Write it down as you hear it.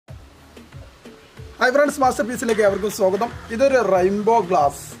Hi friends, മാസ്റ്റർപീസിലേക്ക് അവർക്കും സ്വാഗതം. ഇതൊരു റെയിൻബോ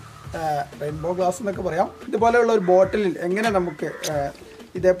ഗ്ലാസ് എന്നൊക്കെ പറയാം. ഇതുപോലെയുള്ള ഒരു ബോട്ടിലിൽ എങ്ങനെ നമുക്ക്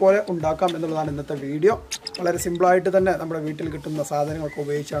ഇതേപോലെ ഉണ്ടാക്കാം എന്നുള്ളതാണ് ഇന്നത്തെ വീഡിയോ. വളരെ സിമ്പിളായിട്ട് തന്നെ നമ്മുടെ വീട്ടിൽ കിട്ടുന്ന സാധനങ്ങളൊക്കെ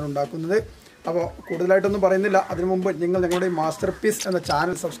ഉപയോഗിച്ചാണ് ഉണ്ടാക്കുന്നത്. അപ്പോൾ കൂടുതലായിട്ടൊന്നും പറയുന്നില്ല. അതിനു മുമ്പ് ഞങ്ങളുടെ മാസ്റ്റർപീസ് എന്ന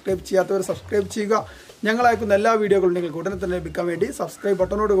ചാനൽ സബ്സ്ക്രൈബ് ചെയ്യാത്തവർ സബ്സ്ക്രൈബ് ചെയ്യുക. ഞങ്ങൾ അയക്കുന്ന എല്ലാ വീഡിയോകളും നിങ്ങൾക്ക് ഉടനെ തന്നെ ലഭിക്കാൻ വേണ്ടി സബ്സ്ക്രൈബ്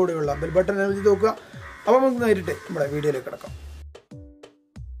ബട്ടണോട് കൂടെയുള്ള ബെൽ ബട്ടൺ എഴുതി നോക്കുക. അപ്പോൾ നമുക്ക് നേരിട്ട് നമ്മുടെ വീഡിയോയിലേക്ക് കിടക്കാം.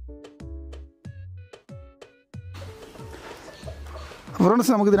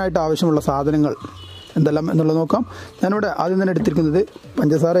 ഫ്രണ്ട്സ്, നമുക്കിതിനായിട്ട് ആവശ്യമുള്ള സാധനങ്ങൾ എന്തെല്ലാം എന്നുള്ളത് നോക്കാം. ഞാനിവിടെ ആദ്യം തന്നെ എടുത്തിരിക്കുന്നത്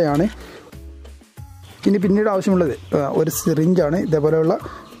പഞ്ചസാരയാണ്. ഇനി പിന്നീട് ആവശ്യമുള്ളത് ഒരു സിറിഞ്ചാണ്. ഇതേപോലെയുള്ള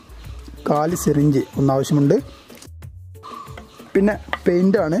 4 സിറിഞ്ച് ഒന്നാവശ്യമുണ്ട്. പിന്നെ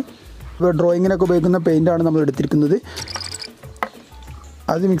പെയിൻ്റാണ്. ഇപ്പോൾ ഡ്രോയിങ്ങിനൊക്കെ ഉപയോഗിക്കുന്ന പെയിൻ്റാണ് നമ്മൾ എടുത്തിരിക്കുന്നത്.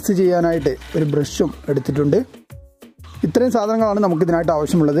 അത് മിക്സ് ചെയ്യാനായിട്ട് ഒരു ബ്രഷും എടുത്തിട്ടുണ്ട്. ഇത്രയും സാധനങ്ങളാണ് നമുക്കിതിനായിട്ട്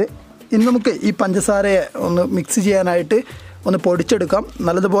ആവശ്യമുള്ളത്. ഇനി നമുക്ക് ഈ പഞ്ചസാരയെ ഒന്ന് മിക്സ് ചെയ്യാനായിട്ട് ഒന്ന് പൊടിച്ചെടുക്കാം.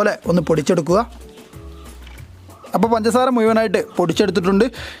 നല്ലതുപോലെ ഒന്ന് പൊടിച്ചെടുക്കുക. അപ്പോൾ പഞ്ചസാര മുഴുവനായിട്ട് പൊടിച്ചെടുത്തിട്ടുണ്ട്.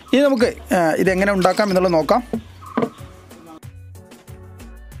 ഇനി നമുക്ക് ഇതെങ്ങനെ ഉണ്ടാക്കാം എന്നുള്ളത് നോക്കാം.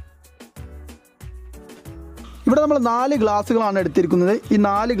 ഇവിടെ നമ്മൾ 4 ഗ്ലാസ്സുകളാണ് എടുത്തിരിക്കുന്നത്. ഈ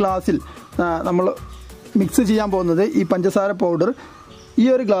 4 ഗ്ലാസ്സിൽ നമ്മൾ മിക്സ് ചെയ്യാൻ പോകുന്നത് ഈ പഞ്ചസാര പൗഡർ. ഈ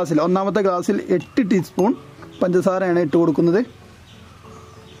ഒരു ഗ്ലാസ്സിൽ, ഒന്നാമത്തെ ഗ്ലാസ്സിൽ 8 ടീസ്പൂൺ പഞ്ചസാരയാണ് ഇട്ട് കൊടുക്കുന്നത്.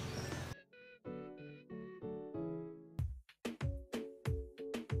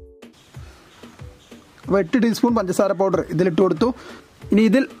 അപ്പോൾ 8 ടീസ്പൂൺ പഞ്ചസാര പൗഡർ ഇതിലിട്ട് കൊടുത്തു. ഇനി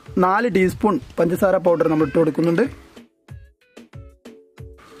ഇതിൽ 4 ടീസ്പൂൺ പഞ്ചസാര പൗഡർ നമ്മൾ ഇട്ട് കൊടുക്കുന്നുണ്ട്.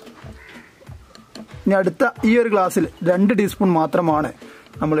 ഇനി അടുത്ത ഈ ഒരു ഗ്ലാസ്സിൽ 2 ടീസ്പൂൺ മാത്രമാണ്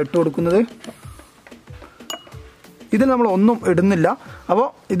നമ്മൾ ഇട്ട് കൊടുക്കുന്നത്. ഇതിൽ നമ്മൾ ഒന്നും ഇടുന്നില്ല. അപ്പോൾ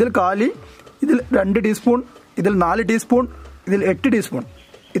ഇതിൽ കാലി, ഇതിൽ 2 ടീസ്പൂൺ, ഇതിൽ 4 ടീസ്പൂൺ, ഇതിൽ 8 ടീസ്പൂൺ,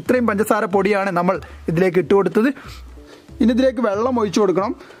 ഇത്രയും പഞ്ചസാര പൊടിയാണ് നമ്മൾ ഇതിലേക്ക് ഇട്ട് കൊടുത്തത്. ഇനി ഇതിലേക്ക് വെള്ളം ഒഴിച്ചു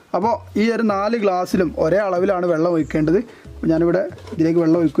കൊടുക്കണം. അപ്പോൾ ഈ ഒരു 4 ഗ്ലാസ്സിലും ഒരേ അളവിലാണ് വെള്ളം ഒഴിക്കേണ്ടത്. ഞാനിവിടെ ഇതിലേക്ക്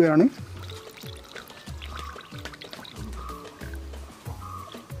വെള്ളം ഒഴിക്കുകയാണ്.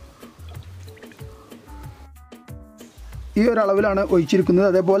 ഈ ഒരു അളവിലാണ് ഒഴിച്ചിരിക്കുന്നത്.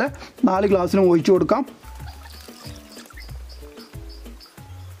 അതേപോലെ 4 ഗ്ലാസ്സിലും ഒഴിച്ചു കൊടുക്കാം.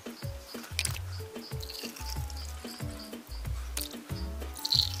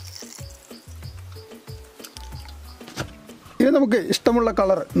 ഇനി നമുക്ക് ഇഷ്ടമുള്ള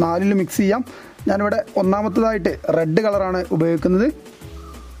കളർ 4ലും മിക്സ് ചെയ്യാം. ഞാനിവിടെ ഒന്നാമത്തേതായിട്ട് റെഡ് കളറാണ് ഉപയോഗിക്കുന്നത്.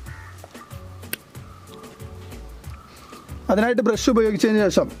 അതിനായിട്ട് ബ്രഷ് ഉപയോഗിച്ചതിന്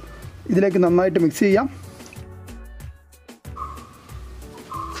ശേഷം ഇതിലേക്ക് നന്നായിട്ട് മിക്സ് ചെയ്യാം.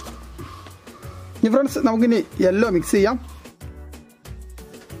 ഇനി ഫ്രണ്ട്സ്, നമുക്കിനി യെല്ലോ മിക്സ് ചെയ്യാം.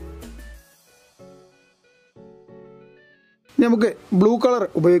 ഇനി നമുക്ക് ബ്ലൂ കളർ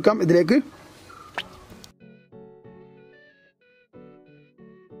ഉപയോഗിക്കാം ഇതിലേക്ക്.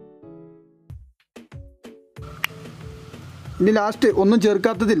 ഇനി ലാസ്റ്റ് ഒന്നും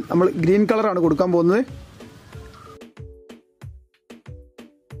ചേർക്കാത്തതിൽ നമ്മൾ ഗ്രീൻ കളറാണ് കൊടുക്കാൻ പോകുന്നത്.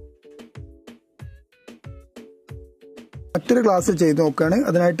 മറ്റൊരു ഗ്ലാസ് ചെയ്ത് നോക്കുകയാണ്.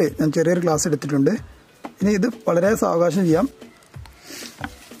 അതിനായിട്ട് ഞാൻ ചെറിയൊരു ഗ്ലാസ് എടുത്തിട്ടുണ്ട്. ഇനി ഇത് വളരെ സാവകാശം ചെയ്യാം.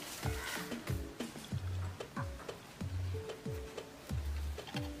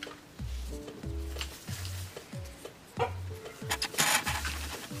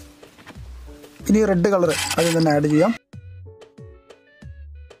 ഇനി റെഡ് കളർ അതിൽ തന്നെ ആഡ് ചെയ്യാം.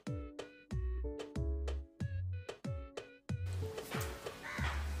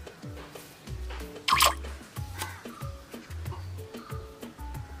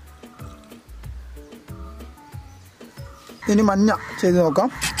 ഇനി മഞ്ഞ ചെയ്ത് നോക്കാം.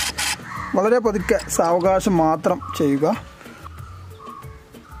 വളരെ പതുക്കെ സാവകാശം മാത്രം ചെയ്യുക.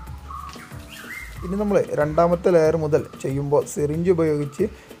 ഇനി നമ്മൾ രണ്ടാമത്തെ ലെയർ മുതൽ ചെയ്യുമ്പോൾ സിറിഞ്ച് ഉപയോഗിച്ച്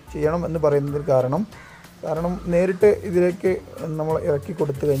ചെയ്യണം എന്ന് പറയുന്നതിന് കാരണം നേരിട്ട് ഇതിലേക്ക് നമ്മൾ ഇറക്കി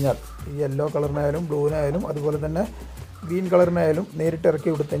കൊടുത്തു കഴിഞ്ഞാൽ ഈ യെല്ലോ കളറിനായാലും ബ്ലൂവിനായാലും അതുപോലെ തന്നെ ഗ്രീൻ കളറിനായാലും നേരിട്ട് ഇറക്കി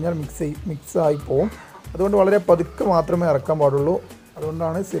കൊടുത്തു കഴിഞ്ഞാൽ മിക്സ് ആയി പോവും. അതുകൊണ്ട് വളരെ പതുക്കെ മാത്രമേ ഇറക്കാൻ പാടുള്ളൂ.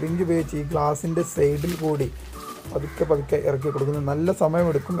 അതുകൊണ്ടാണ് സിറിഞ്ച് ഉപയോഗിച്ച് ഈ ഗ്ലാസിൻ്റെ സൈഡിൽ കൂടി പതുക്കെ ഇറക്കി കൊടുക്കുന്നത്. നല്ല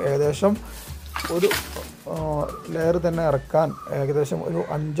സമയമെടുക്കും. ഏകദേശം ഒരു ലെയർ തന്നെ ഇറക്കാൻ ഏകദേശം ഒരു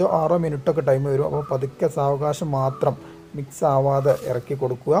 5-6 മിനിറ്റൊക്കെ ടൈം വരും. അപ്പോൾ പതുക്കെ സാവകാശം മാത്രം മിക്സ് ആവാതെ ഇറക്കി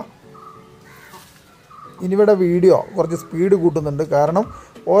കൊടുക്കുക. ഇനിവിടെ വീഡിയോ കുറച്ച് സ്പീഡ് കൂട്ടുന്നുണ്ട്. കാരണം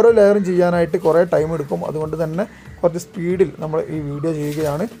ഓരോ ലെയറും ചെയ്യാനായിട്ട് കുറേ ടൈം എടുക്കും. അതുകൊണ്ട് തന്നെ കുറച്ച് സ്പീഡിൽ നമ്മൾ ഈ വീഡിയോ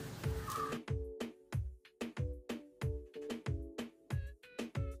ചെയ്യുകയാണ്.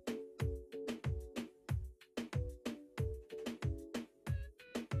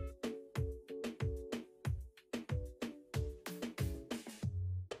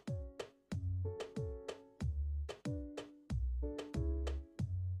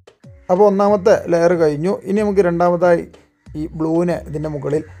 അപ്പോൾ ഒന്നാമത്തെ ലെയർ കഴിഞ്ഞു. ഇനി നമുക്ക് രണ്ടാമതായി ഈ ബ്ലൂവിനെ ഇതിൻ്റെ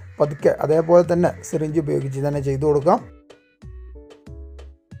മുകളിൽ പതുക്കെ അതേപോലെ തന്നെ സിറിഞ്ച് ഉപയോഗിച്ച് തന്നെ ചെയ്തു കൊടുക്കാം.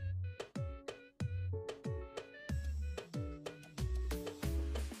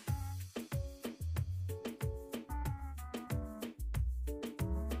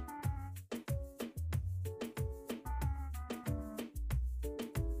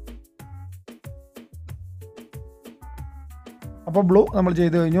 അപ്പോൾ ബ്ലൂ നമ്മൾ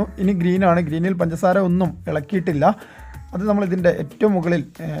ചെയ്ത് കഴിഞ്ഞു. ഇനി ഗ്രീനാണ്. ഗ്രീനിൽ പഞ്ചസാര ഒന്നും ഇളക്കിയിട്ടില്ല. അത് നമ്മൾ ഇതിൻ്റെ ഏറ്റവും മുകളിൽ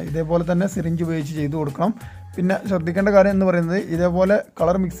ഇതേപോലെ തന്നെ സിറിഞ്ച് ഉപയോഗിച്ച് ചെയ്തു കൊടുക്കണം. പിന്നെ ശ്രദ്ധിക്കേണ്ട കാര്യം എന്ന് പറയുന്നത് ഇതേപോലെ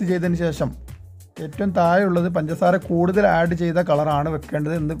കളർ മിക്സ് ചെയ്തതിന് ശേഷം ഏറ്റവും താഴെയുള്ളത് പഞ്ചസാര കൂടുതൽ ആഡ് ചെയ്ത കളറാണ്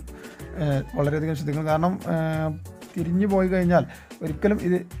വെക്കേണ്ടത് എന്ന് വളരെയധികം ശ്രദ്ധിക്കണം. കാരണം തിരിഞ്ഞു പോയി കഴിഞ്ഞാൽ ഒരിക്കലും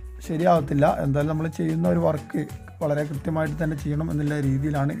ഇത് ശരിയാവത്തില്ല. എന്തായാലും നമ്മൾ ചെയ്യുന്ന ഒരു വർക്ക് വളരെ കൃത്യമായിട്ട് തന്നെ ചെയ്യണം എന്നുള്ള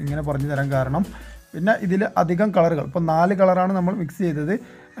രീതിയിലാണ് ഇങ്ങനെ പറഞ്ഞു തരാൻ കാരണം. പിന്നെ ഇതിൽ അധികം കളറുകൾ, ഇപ്പോൾ 4 കളറാണ് നമ്മൾ മിക്സ് ചെയ്തത്,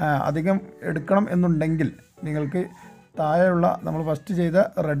 അധികം എടുക്കണം എന്നുണ്ടെങ്കിൽ നിങ്ങൾക്ക് താഴെയുള്ള നമ്മൾ ഫസ്റ്റ് ചെയ്ത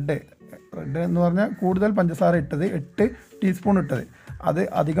റെഡ് എന്ന് പറഞ്ഞാൽ കൂടുതൽ പഞ്ചസാര ഇട്ടത് 8 ടീസ്പൂൺ ഇട്ടത്, അത്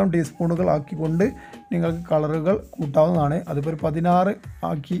അധികം ടീസ്പൂണുകൾ ആക്കിക്കൊണ്ട് നിങ്ങൾക്ക് കളറുകൾ കൂട്ടാവുന്നതാണ്. അതിപ്പോൾ ഒരു 16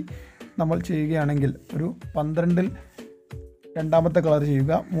 ആക്കി നമ്മൾ ചെയ്യുകയാണെങ്കിൽ ഒരു 12-ൽ രണ്ടാമത്തെ കളർ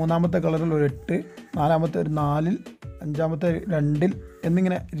ചെയ്യുക, മൂന്നാമത്തെ കളറിൽ ഒരു 8, നാലാമത്തെ ഒരു 4-ൽ, അഞ്ചാമത്തെ 2-ൽ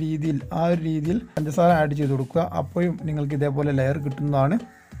എന്നിങ്ങനെ രീതിയിൽ ആ ഒരു രീതിയിൽ പഞ്ചസാര ആഡ് ചെയ്ത് കൊടുക്കുക. അപ്പോഴും നിങ്ങൾക്ക് ഇതേപോലെ ലെയർ കിട്ടുന്നതാണ്.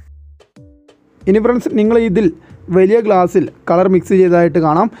 ഇനി ഫ്രണ്ട്സ്, നിങ്ങൾ ഇതിൽ വലിയ ഗ്ലാസ്സിൽ കളർ മിക്സ് ചെയ്തതായിട്ട്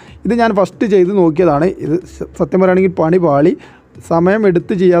കാണാം. ഇത് ഞാൻ ഫസ്റ്റ് ചെയ്ത് നോക്കിയതാണ്. ഇത് സത്യം പറയുകയാണെങ്കിൽ പണി പാളി, സമയം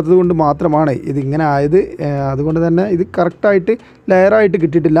എടുത്ത് ചെയ്യാത്തത് കൊണ്ട് മാത്രമാണ് ഇതിങ്ങനെ ആയത്. അതുകൊണ്ട് തന്നെ ഇത് കറക്റ്റായിട്ട് ലെയറായിട്ട്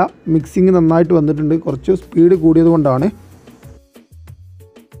കിട്ടിയിട്ടില്ല. മിക്സിങ് നന്നായിട്ട് വന്നിട്ടുണ്ട്, കുറച്ച് സ്പീഡ് കൂടിയത് കൊണ്ടാണ്.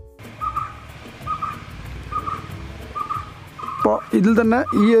 അപ്പോൾ ഇതിൽ തന്നെ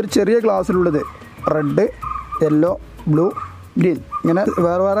ഈ ഒരു ചെറിയ ഗ്ലാസ്സിലുള്ളത് റെഡ്, യെല്ലോ, ബ്ലൂ, ഗ്രീൻ ഇങ്ങനെ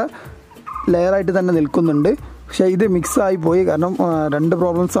വേറെ വേറെ ലെയറായിട്ട് തന്നെ നിൽക്കുന്നുണ്ട്. പക്ഷേ ഇത് മിക്സായി പോയി. കാരണം 2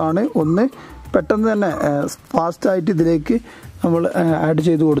 പ്രോബ്ലംസ് ആണ്. ഒന്ന്, പെട്ടെന്ന് തന്നെ ഫാസ്റ്റായിട്ട് ഇതിലേക്ക് നമ്മൾ ആഡ്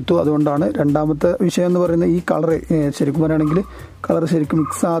ചെയ്ത് കൊടുത്തു. അതുകൊണ്ടാണ്. രണ്ടാമത്തെ വിഷയം എന്ന് പറയുന്നത് ഈ കളറ് ശരിക്കും പറയുകയാണെങ്കിൽ കളർ ശരിക്കും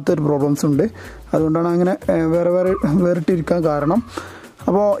മിക്സ് ആകാത്തൊരു പ്രോബ്ലംസ് ഉണ്ട്. അതുകൊണ്ടാണ് അങ്ങനെ വേറിട്ടിരിക്കാൻ കാരണം.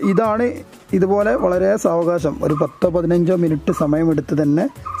 അപ്പോൾ ഇതാണ്. ഇതുപോലെ വളരെ സാവകാശം ഒരു 10-15 മിനിറ്റ് സമയമെടുത്ത് തന്നെ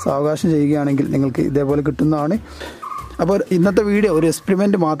സാവകാശം ചെയ്യുകയാണെങ്കിൽ നിങ്ങൾക്ക് ഇതേപോലെ കിട്ടുന്നതാണ്. അപ്പോൾ ഇന്നത്തെ വീഡിയോ ഒരു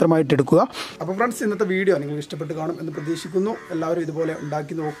എക്സ്പെരിമെൻറ്റ് മാത്രമായിട്ട് എടുക്കുക. അപ്പോൾ ഫ്രണ്ട്സ്, ഇന്നത്തെ വീഡിയോ നിങ്ങൾക്ക് ഇഷ്ടപ്പെട്ട് കാണും എന്ന് പ്രതീക്ഷിക്കുന്നു. എല്ലാവരും ഇതുപോലെ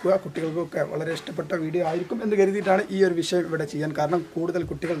ഉണ്ടാക്കി നോക്കുക. കുട്ടികൾക്കൊക്കെ വളരെ ഇഷ്ടപ്പെട്ട വീഡിയോ ആയിരിക്കും എന്ന് കരുതിയിട്ടാണ് ഈ ഒരു വിഷയം ഇവിടെ ചെയ്യാൻ കാരണം. കൂടുതൽ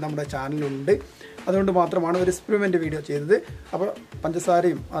കുട്ടികൾ നമ്മുടെ ചാനലിലുണ്ട്, അതുകൊണ്ട് മാത്രമാണ് ഒരു എക്സ്പെരിമെൻറ്റ് വീഡിയോ ചെയ്തത്. അപ്പോൾ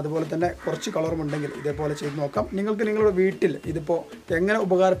പഞ്ചസാരയും അതുപോലെ തന്നെ കുറച്ച് കളറും ഉണ്ടെങ്കിൽ ഇതേപോലെ ചെയ്ത് നോക്കാം. നിങ്ങൾക്ക് നിങ്ങളുടെ വീട്ടിൽ ഇതിപ്പോൾ എങ്ങനെ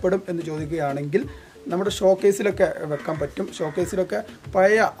ഉപകാരപ്പെടും എന്ന് ചോദിക്കുകയാണെങ്കിൽ നമ്മുടെ ഷോക്കേസിലൊക്കെ വെക്കാൻ പറ്റും. ഷോക്കേസിലൊക്കെ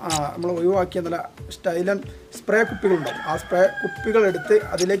പഴയ നമ്മൾ ഒഴിവാക്കിയ നല്ല സ്റ്റൈലൻ സ്പ്രേ കുപ്പികളുണ്ടാവും. ആ സ്പ്രേ കുപ്പികൾ എടുത്ത്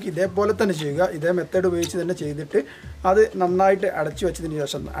അതിലേക്ക് ഇതേപോലെ തന്നെ ചെയ്യുക. ഇതേ മെത്തേഡ് ഉപയോഗിച്ച് തന്നെ ചെയ്തിട്ട് അത് നന്നായിട്ട് അടച്ചു വെച്ചതിന്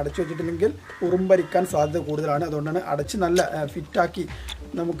ശേഷം, അടച്ചു വെച്ചിട്ടില്ലെങ്കിൽ ഉറുമ്പരിക്കാൻ സാധ്യത കൂടുതലാണ്. അതുകൊണ്ടാണ് അടച്ച് നല്ല ഫിറ്റാക്കി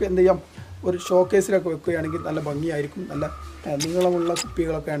നമുക്ക് എന്ത് ചെയ്യാം, ഒരു ഷോക്കേസിലൊക്കെ വെക്കുകയാണെങ്കിൽ നല്ല ഭംഗിയായിരിക്കും. നല്ല നീളമുള്ള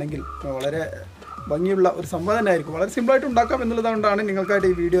കുപ്പികളൊക്കെ ആണെങ്കിൽ വളരെ ഭംഗിയുള്ള ഒരു സംഭവം തന്നെ ആയിരിക്കും. വളരെ സിമ്പിളായിട്ട് ഉണ്ടാക്കാം എന്നുള്ളതുകൊണ്ടാണ് നിങ്ങൾക്കായിട്ട്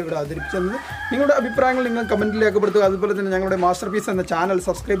ഈ വീഡിയോ ഇവിടെ അവതരിപ്പിച്ചത്. നിങ്ങളുടെ അഭിപ്രായങ്ങൾ നിങ്ങൾ കമൻറ്റിൽ രേഖപ്പെടുത്തുക. അതുപോലെ തന്നെ ഞങ്ങളുടെ മാസ്റ്റർ പീസ് എന്ന ചാനൽ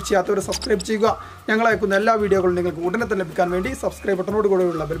സബ്സ്ക്രൈബ് ചെയ്യാത്തവർ സബ്സ്ക്രൈബ് ചെയ്യുക. ഞങ്ങൾ അയക്കുന്ന എല്ലാ വീഡിയോകളും നിങ്ങൾക്ക് ഉടനെ തന്നെ ലഭിക്കാൻ വേണ്ടി സബ്സ്ക്രൈബ് ബട്ടനോട്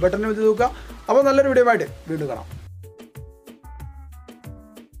കൂടെയുള്ള ബെൽ ബട്ടൺ വെച്ച് നോക്കുക. അപ്പോൾ നല്ലൊരു വീഡിയോ ആയിട്ട് വീണ്ടും കാണാം.